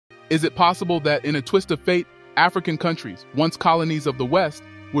Is it possible that in a twist of fate, African countries, once colonies of the West,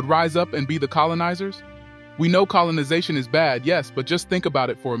 would rise up and be the colonizers? We know colonization is bad, yes, but just think about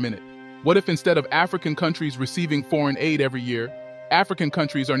it for a minute. What if instead of African countries receiving foreign aid every year, African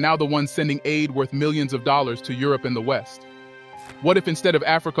countries are now the ones sending aid worth millions of dollars to Europe and the West? What if instead of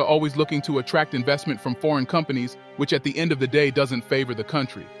Africa always looking to attract investment from foreign companies, which at the end of the day doesn't favor the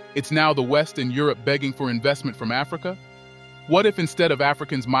country, it's now the West and Europe begging for investment from Africa? What if instead of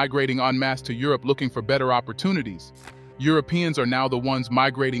Africans migrating en masse to Europe looking for better opportunities, Europeans are now the ones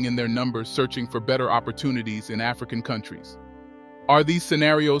migrating in their numbers searching for better opportunities in African countries? Are these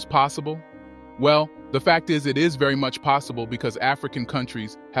scenarios possible? Well, the fact is it is very much possible because African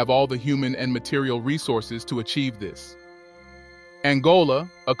countries have all the human and material resources to achieve this. Angola,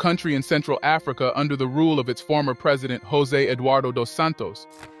 a country in Central Africa under the rule of its former president José Eduardo dos Santos,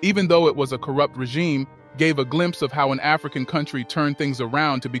 even though it was a corrupt regime, gave a glimpse of how an African country turned things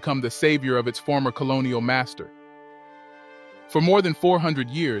around to become the savior of its former colonial master. For more than 400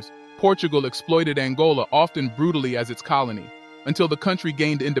 years, Portugal exploited Angola often brutally as its colony, until the country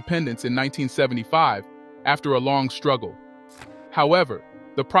gained independence in 1975, after a long struggle. However,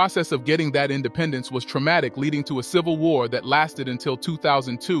 the process of getting that independence was traumatic, leading to a civil war that lasted until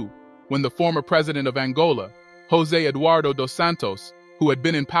 2002, when the former president of Angola, José Eduardo dos Santos, who had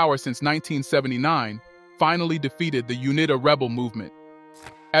been in power since 1979, finally defeated the UNITA rebel movement.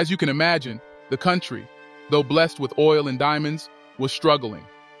 As you can imagine, the country, though blessed with oil and diamonds, was struggling.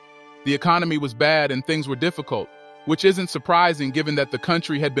 The economy was bad and things were difficult, which isn't surprising given that the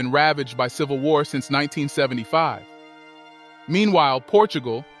country had been ravaged by civil war since 1975. Meanwhile,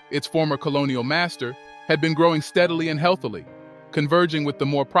 Portugal, its former colonial master, had been growing steadily and healthily, converging with the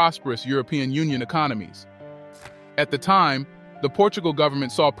more prosperous European Union economies. At the time, the Portugal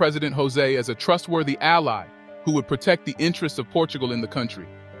government saw President José as a trustworthy ally who would protect the interests of Portugal in the country.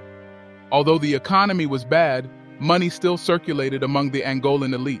 Although the economy was bad, money still circulated among the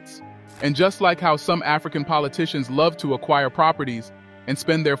Angolan elites. And just like how some African politicians love to acquire properties and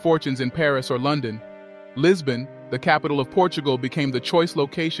spend their fortunes in Paris or London, Lisbon, the capital of Portugal, became the choice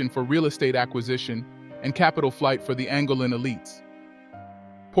location for real estate acquisition and capital flight for the Angolan elites.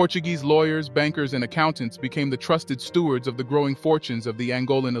 Portuguese lawyers, bankers, and accountants became the trusted stewards of the growing fortunes of the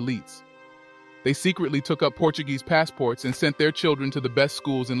Angolan elites. They secretly took up Portuguese passports and sent their children to the best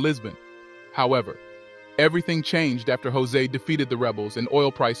schools in Lisbon. However, everything changed after José defeated the rebels and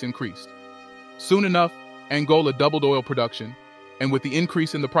oil price increased. Soon enough, Angola doubled oil production, and with the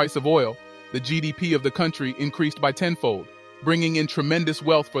increase in the price of oil, the GDP of the country increased by tenfold, bringing in tremendous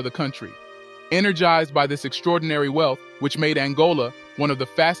wealth for the country. Energized by this extraordinary wealth, which made Angola one of the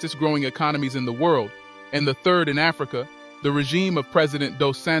fastest-growing economies in the world, and the third in Africa, the regime of President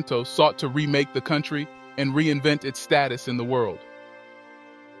Dos Santos sought to remake the country and reinvent its status in the world.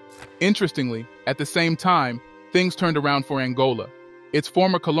 Interestingly, at the same time, things turned around for Angola. Its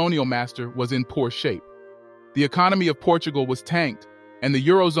former colonial master was in poor shape. The economy of Portugal was tanked, and the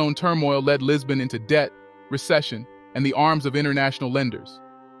Eurozone turmoil led Lisbon into debt, recession, and the arms of international lenders.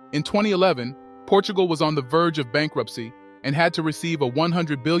 In 2011, Portugal was on the verge of bankruptcy and had to receive a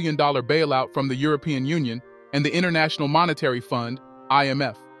 $100 billion bailout from the European Union and the International Monetary Fund,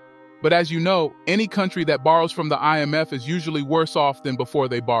 IMF. But as you know, any country that borrows from the IMF is usually worse off than before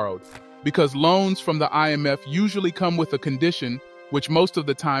they borrowed, because loans from the IMF usually come with a condition which most of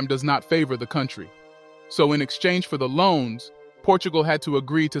the time does not favor the country. So in exchange for the loans, Portugal had to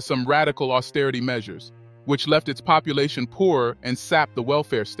agree to some radical austerity measures, which left its population poorer and sapped the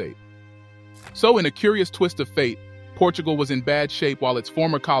welfare state. So in a curious twist of fate, Portugal was in bad shape while its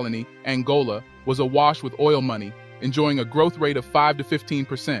former colony, Angola, was awash with oil money, enjoying a growth rate of 5 to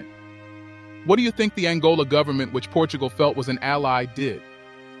 15%. What do you think the Angola government, which Portugal felt was an ally, did?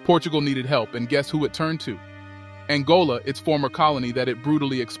 Portugal needed help, and guess who it turned to? Angola, its former colony that it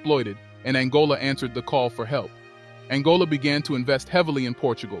brutally exploited, and Angola answered the call for help. Angola began to invest heavily in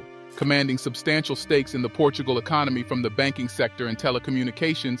Portugal, commanding substantial stakes in the Portugal economy from the banking sector and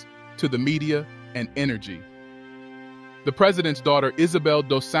telecommunications to the media and energy. The president's daughter, Isabel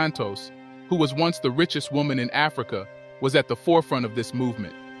dos Santos, who was once the richest woman in Africa, was at the forefront of this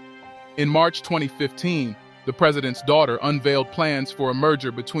movement. In March 2015, the president's daughter unveiled plans for a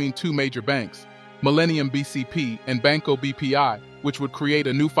merger between two major banks, Millennium BCP and Banco BPI, which would create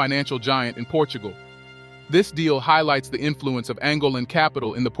a new financial giant in Portugal. This deal highlights the influence of Angolan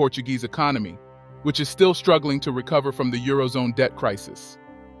capital in the Portuguese economy, which is still struggling to recover from the Eurozone debt crisis.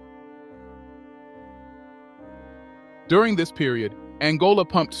 During this period, Angola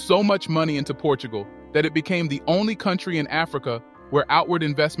pumped so much money into Portugal that it became the only country in Africa where outward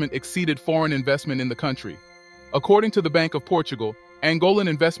investment exceeded foreign investment in the country. According to the Bank of Portugal, Angolan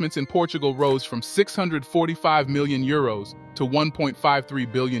investments in Portugal rose from 645 million euros to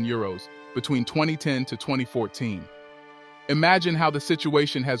 1.53 billion euros between 2010 to 2014. Imagine how the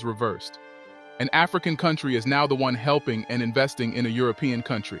situation has reversed. An African country is now the one helping and investing in a European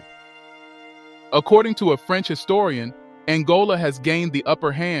country. According to a French historian, Angola has gained the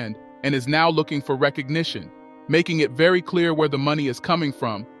upper hand and is now looking for recognition, making it very clear where the money is coming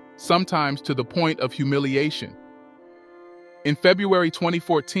from, sometimes to the point of humiliation. In February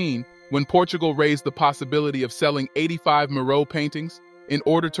 2014, when Portugal raised the possibility of selling 85 Miro paintings in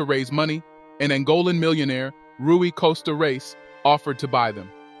order to raise money, an Angolan millionaire, Rui Costa Reis, offered to buy them.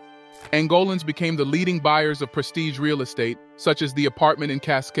 Angolans became the leading buyers of prestige real estate, such as the apartment in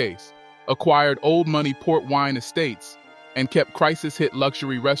Cascais, acquired old money port wine estates, and kept crisis-hit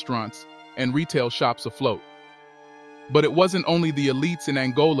luxury restaurants and retail shops afloat. But it wasn't only the elites in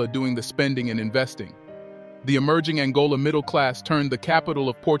Angola doing the spending and investing. The emerging Angola middle class turned the capital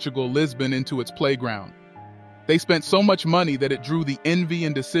of Portugal, Lisbon, into its playground. They spent so much money that it drew the envy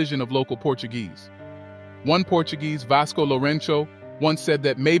and decision of local Portuguese. One Portuguese, Vasco Lourenço, once said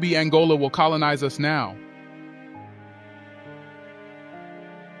that maybe Angola will colonize us now.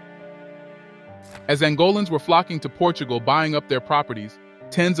 As Angolans were flocking to Portugal, buying up their properties,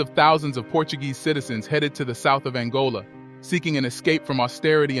 tens of thousands of Portuguese citizens headed to the south of Angola, seeking an escape from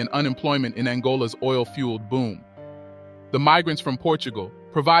austerity and unemployment in Angola's oil-fueled boom. The migrants from Portugal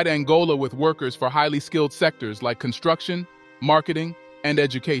provide Angola with workers for highly skilled sectors like construction, marketing, and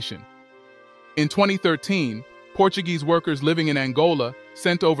education. In 2013, Portuguese workers living in Angola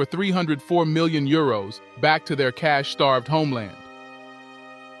sent over 304 million euros back to their cash-starved homeland.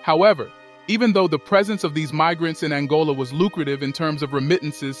 However, even though the presence of these migrants in Angola was lucrative in terms of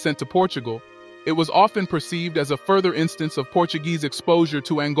remittances sent to Portugal, it was often perceived as a further instance of Portuguese exposure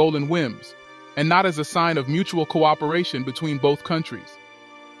to Angolan whims, and not as a sign of mutual cooperation between both countries.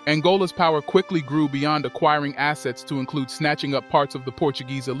 Angola's power quickly grew beyond acquiring assets to include snatching up parts of the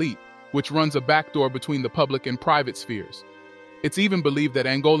Portuguese elite, which runs a backdoor between the public and private spheres. It's even believed that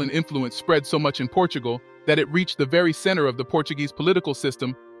Angolan influence spread so much in Portugal that it reached the very center of the Portuguese political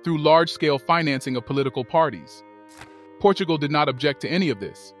system through large-scale financing of political parties. Portugal did not object to any of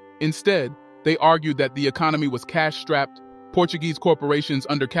this. Instead, they argued that the economy was cash-strapped, Portuguese corporations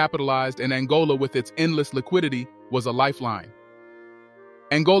undercapitalized, and Angola, with its endless liquidity, was a lifeline.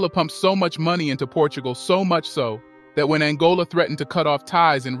 Angola pumped so much money into Portugal, so much so that when Angola threatened to cut off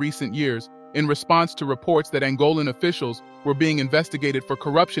ties in recent years, in response to reports that Angolan officials were being investigated for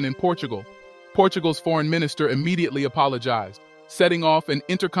corruption in Portugal, Portugal's foreign minister immediately apologized, setting off an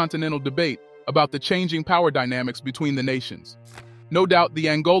intercontinental debate about the changing power dynamics between the nations. No doubt the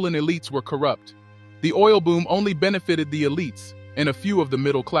Angolan elites were corrupt. The oil boom only benefited the elites and a few of the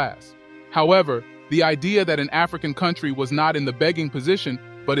middle class. However, the idea that an African country was not in the begging position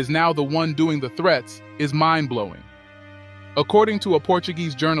but is now the one doing the threats is mind-blowing. According to a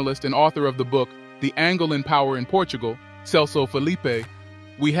Portuguese journalist and author of the book, The Angolan Power in Portugal, Celso Felipe,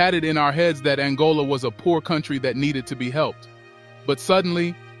 we had it in our heads that Angola was a poor country that needed to be helped. But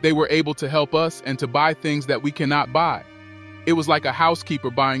suddenly, they were able to help us and to buy things that we cannot buy. It was like a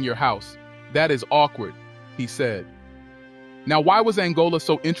housekeeper buying your house. That is awkward, he said. Now, why was Angola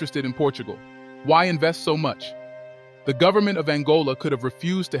so interested in Portugal? Why invest so much? The government of Angola could have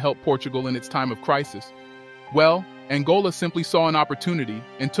refused to help Portugal in its time of crisis. Well, Angola simply saw an opportunity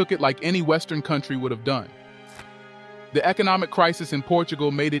and took it like any Western country would have done. The economic crisis in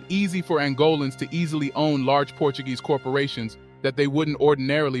Portugal made it easy for Angolans to easily own large Portuguese corporations that they wouldn't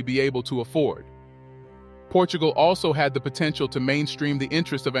ordinarily be able to afford. Portugal also had the potential to mainstream the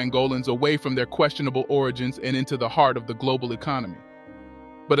interests of Angolans away from their questionable origins and into the heart of the global economy.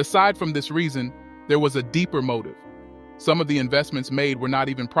 But aside from this reason, there was a deeper motive. Some of the investments made were not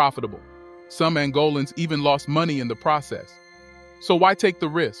even profitable. Some Angolans even lost money in the process. So why take the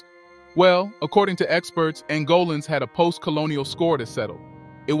risk? Well, according to experts, Angolans had a post-colonial score to settle.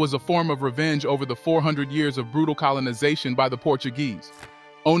 It was a form of revenge over the 400 years of brutal colonization by the Portuguese.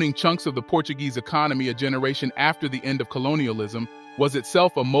 Owning chunks of the Portuguese economy a generation after the end of colonialism was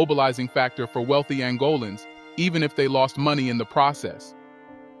itself a mobilizing factor for wealthy Angolans, even if they lost money in the process.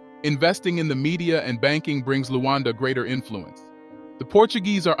 Investing in the media and banking brings Luanda greater influence. The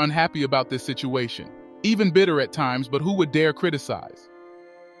Portuguese are unhappy about this situation, even bitter at times, but who would dare criticize?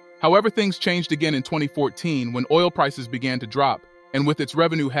 However, things changed again in 2014 when oil prices began to drop, and with its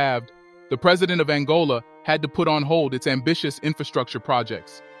revenue halved, the president of Angola had to put on hold its ambitious infrastructure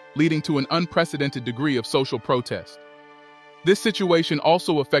projects, leading to an unprecedented degree of social protest. This situation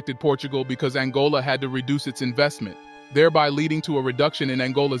also affected Portugal because Angola had to reduce its investment, thereby leading to a reduction in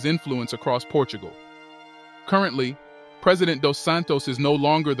Angola's influence across Portugal. Currently, President dos Santos is no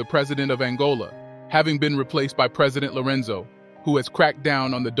longer the president of Angola, having been replaced by President Lorenzo, who has cracked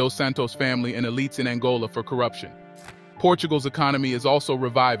down on the dos Santos family and elites in Angola for corruption. Portugal's economy is also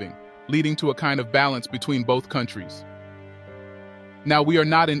reviving, leading to a kind of balance between both countries. Now, we are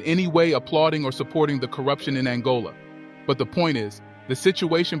not in any way applauding or supporting the corruption in Angola, but the point is, the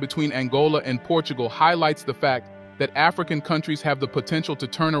situation between Angola and Portugal highlights the fact that African countries have the potential to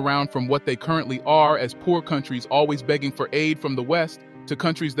turn around from what they currently are as poor countries always begging for aid from the West to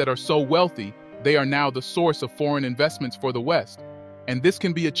countries that are so wealthy they are now the source of foreign investments for the West. And this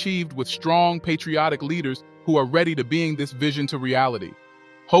can be achieved with strong, patriotic leaders who are ready to bring this vision to reality.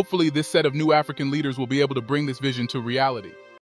 Hopefully, this set of new African leaders will be able to bring this vision to reality.